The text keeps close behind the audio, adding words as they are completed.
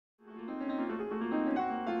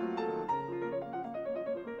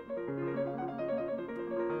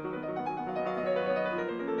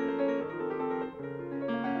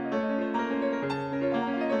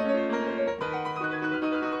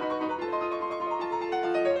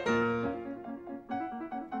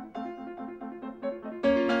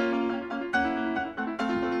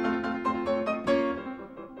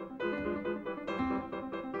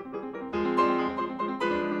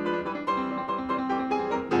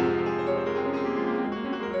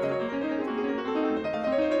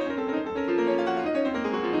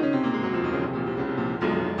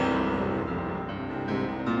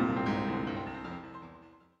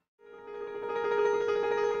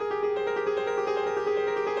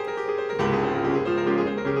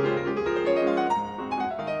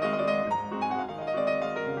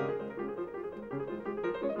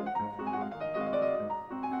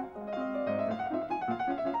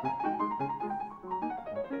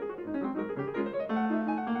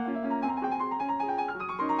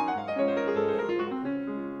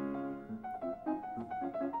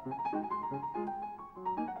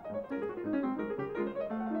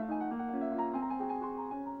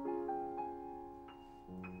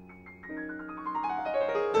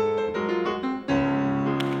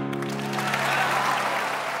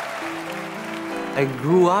I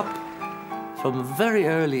grew up from a very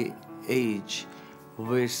early age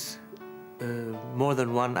with more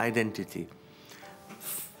than one identity.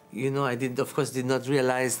 You know, I of course did not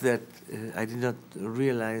realize that. I did not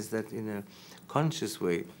realize that in a conscious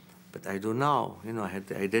way, but I do now. You know, I had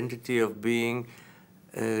the identity of being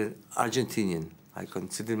Argentinian. I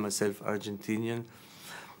consider myself Argentinian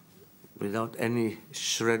without any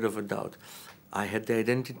shred of a doubt. I had the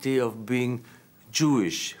identity of being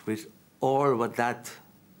Jewish with all what that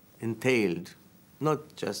entailed,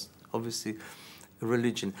 not just obviously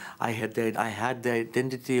religion. I had the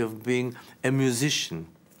identity of being a musician,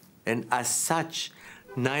 and as such,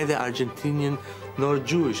 neither Argentinian nor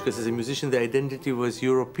Jewish, because as a musician the identity was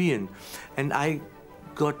European. And I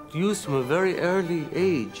got used from a very early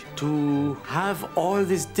age to have all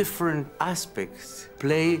these different aspects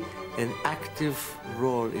play an active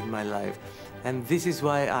role in my life. And this is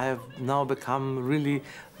why I have now become really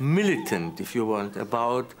militant, if you want,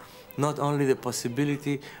 about not only the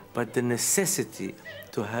possibility, but the necessity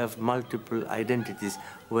to have multiple identities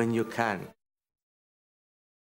when you can.